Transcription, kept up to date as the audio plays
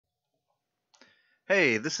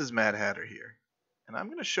Hey, this is Mad Hatter here, and I'm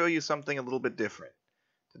going to show you something a little bit different.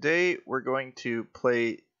 Today we're going to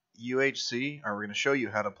play UHC, or we're going to show you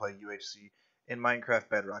how to play UHC in Minecraft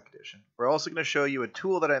Bedrock Edition. We're also going to show you a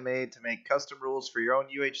tool that I made to make custom rules for your own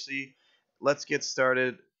UHC. Let's get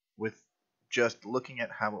started with just looking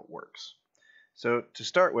at how it works. So to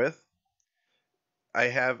start with, I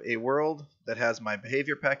have a world that has my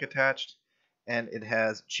behavior pack attached, and it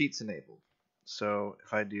has cheats enabled. So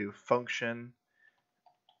if I do function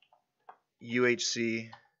UHC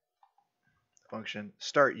function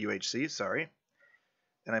start UHC, sorry,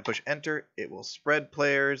 and I push enter, it will spread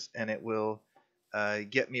players and it will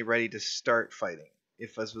get me ready to start fighting.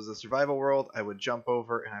 If this was a survival world, I would jump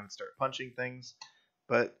over and I would start punching things,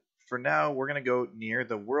 but for now we're going to go near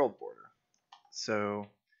the world border. So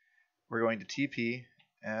we're going to TP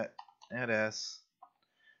at s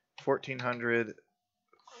 1400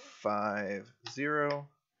 50.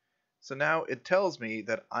 So now it tells me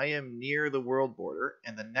that I am near the world border,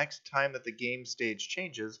 and the next time that the game stage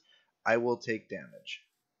changes, I will take damage.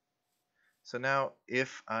 So now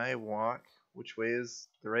if I walk, which way is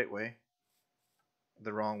the right way?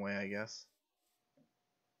 The wrong way, I guess.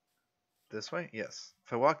 This way? Yes.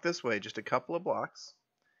 If I walk this way, just a couple of blocks,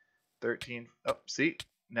 13, oh, see?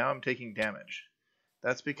 Now I'm taking damage.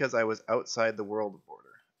 That's because I was outside the world border.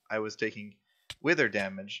 I was taking wither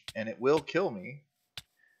damage, and it will kill me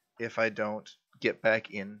if I don't get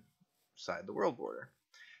back inside the world border.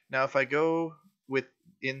 Now if I go with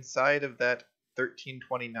inside of that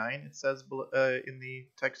 1329, it says in the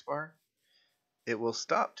text bar, it will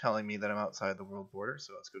stop telling me that I'm outside the world border.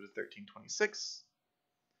 So let's go to 1326,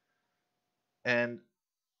 and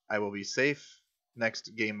I will be safe.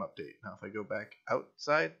 Next game update. Now if I go back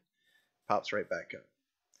outside, pops right back up.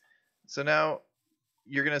 So now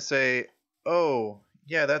you're gonna say, oh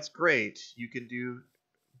yeah, that's great, you can do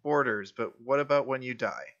borders, but what about when you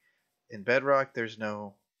die? In Bedrock, there's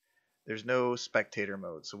no spectator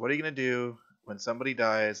mode. So what are you going to do when somebody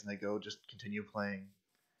dies and they go just continue playing?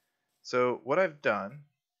 So what I've done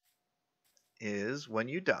is when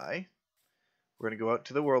you die, we're going to go out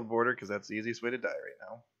to the world border because that's the easiest way to die right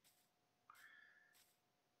now.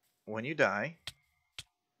 When you die,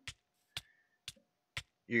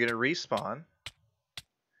 you're going to respawn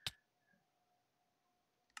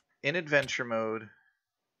in adventure mode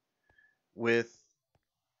with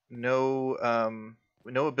no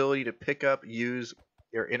ability to pick up, use,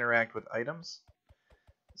 or interact with items.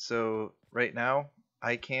 So right now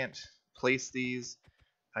I can't place these,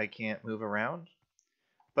 I can't move around,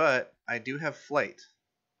 but I do have flight,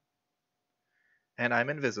 and I'm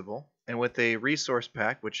invisible. And with a resource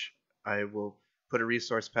pack, which I will put a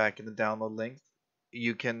resource pack in the download link,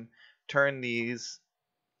 you can turn these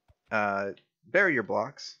barrier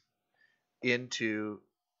blocks into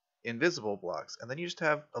invisible blocks, and then you just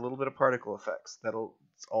have a little bit of particle effects. That's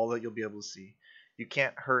all that you'll be able to see. You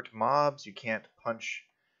can't hurt mobs, you can't punch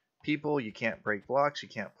people, you can't break blocks, you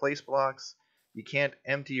can't place blocks, you can't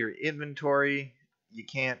empty your inventory, you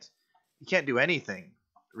can't do anything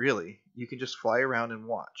really. You can just fly around and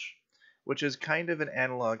watch, which is kind of an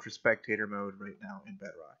analog for spectator mode right now in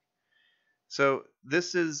Bedrock. So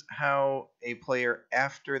this is how a player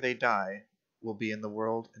after they die will be in the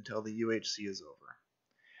world until the UHC is over.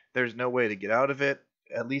 There's no way to get out of it,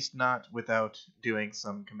 at least not without doing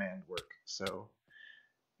some command work. So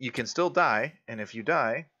you can still die, and if you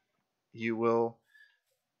die, you will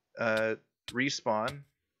respawn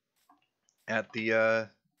at the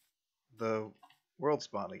world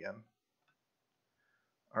spawn again,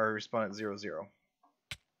 or respawn at 0, 0.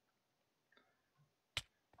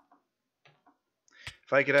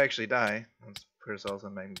 If I could actually die, let's put ourselves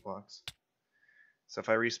on magnet blocks. So if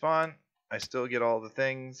I respawn, I still get all the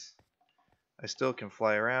things. I still can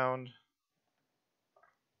fly around.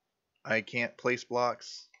 I can't place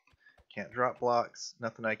blocks, can't drop blocks,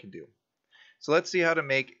 nothing I can do. So let's see how to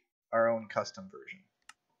make our own custom version.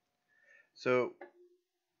 So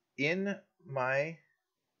in the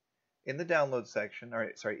download section,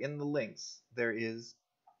 in the links, there is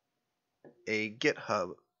a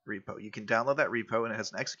GitHub repo. You can download that repo, and it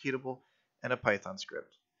has an executable and a Python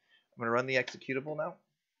script. I'm going to run the executable now.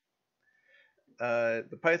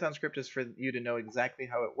 The Python script is for you to know exactly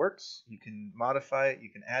how it works. You can modify it, you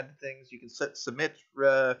can add things, you can submit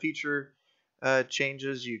feature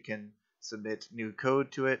changes, you can submit new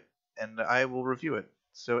code to it, and I will review it.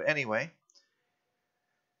 So anyway,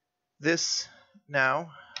 this now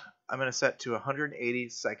I'm going to set to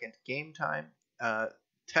 180-second game time.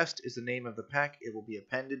 Test is the name of the pack. It will be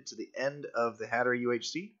appended to the end of the Hatter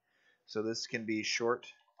UHC. So this can be short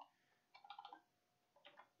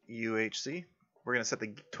UHC. we're going to set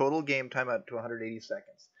the total game time out to 180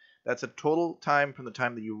 seconds. That's a total time from the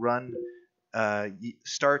time that you run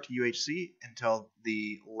start UHC until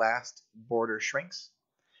the last border shrinks.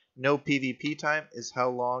 No PvP time is how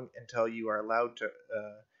long until you are allowed to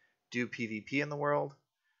do PvP in the world.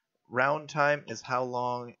 Round time is how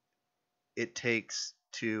long it takes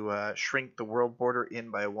to shrink the world border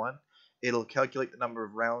in by 1. It'll calculate the number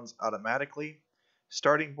of rounds automatically.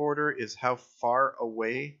 Starting border is how far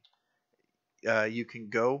away you can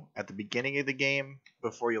go at the beginning of the game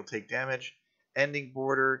before you'll take damage. Ending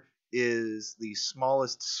border is the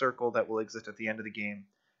smallest circle that will exist at the end of the game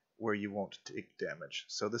where you won't take damage.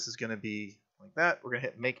 So this is going to be like that. We're going to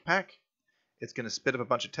hit make pack. It's going to spit up a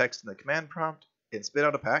bunch of text in the command prompt and spit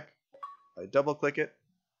out a pack. I double click it,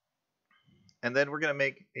 and then we're going to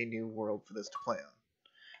make a new world for this to play on.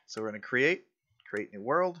 So we're going to create new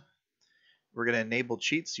world. We're going to enable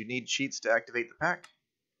cheats. You need cheats to activate the pack.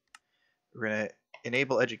 We're going to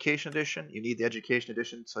enable Education Edition. You need the Education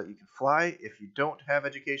Edition so that you can fly. If you don't have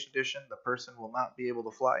Education Edition, the person will not be able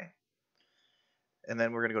to fly. And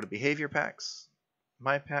then we're going to go to Behavior Packs,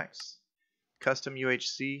 My Packs, Custom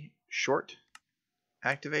UHC, Short,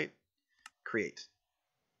 Activate, Create.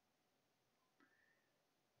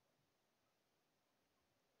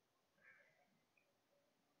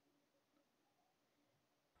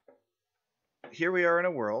 Here we are in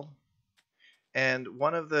a world. And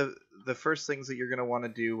one of the first things that you're going to want to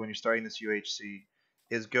do when you're starting this UHC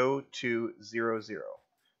is go to 0, 0.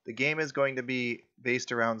 The game is going to be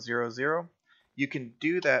based around 0, 0. You can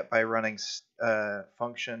do that by running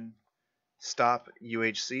function stop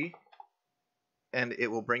UHC, and it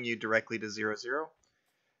will bring you directly to 0, 0.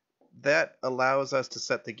 That allows us to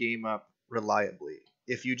set the game up reliably.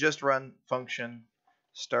 If you just run function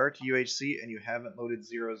start UHC and you haven't loaded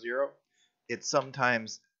 0, 0, it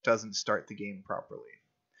sometimes doesn't start the game properly.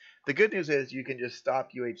 The good news is you can just stop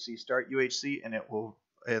UHC, start UHC, and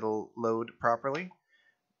it'll load properly.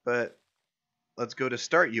 But let's go to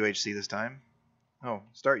start UHC this time. Oh,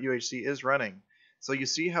 start UHC is running. So you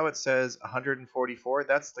see how it says 144?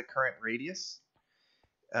 That's the current radius.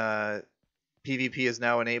 PvP is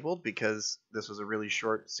now enabled because this was a really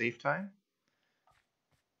short save time.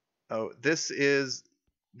 Oh, this is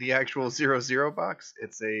the actual 0, 0 box.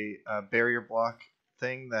 It's a barrier block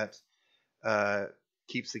thing that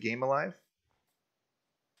keeps the game alive.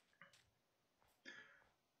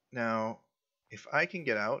 Now, if I can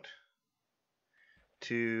get out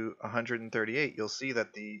to 138, you'll see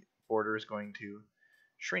that the border is going to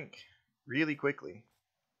shrink really quickly.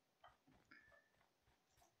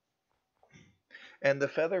 And the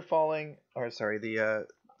feather falling, or sorry, the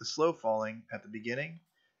slow falling at the beginning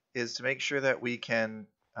is to make sure that we can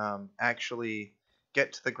actually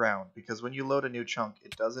get to the ground, because when you load a new chunk,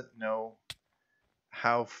 it doesn't know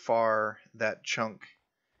how far that chunk,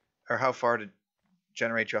 or how far to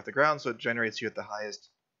generate you off the ground, so it generates you at the highest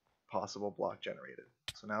possible block generated.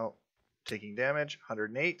 So now taking damage,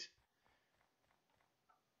 108.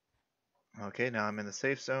 Okay, now I'm in the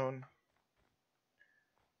safe zone.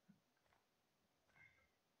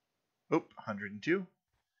 Oop, 102.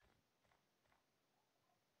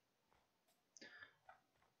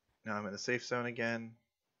 Now I'm in the safe zone again.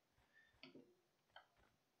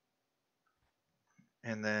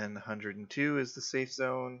 And then 102 is the safe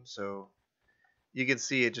zone, so you can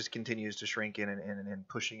see it just continues to shrink in and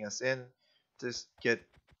pushing us in to get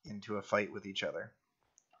into a fight with each other.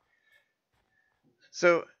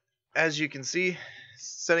 So as you can see,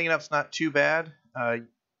 setting it up's not too bad.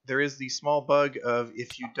 There is the small bug of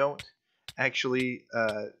if you don't actually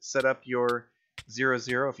set up your 0,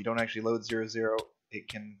 0, if you don't actually load 0, 0, it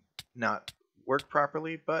can not work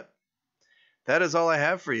properly, but that is all I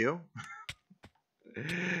have for you.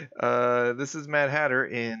 This is Mad Hatter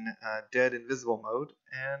in Dead Invisible mode,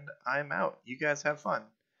 and I'm out. You guys have fun.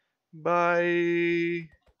 Bye.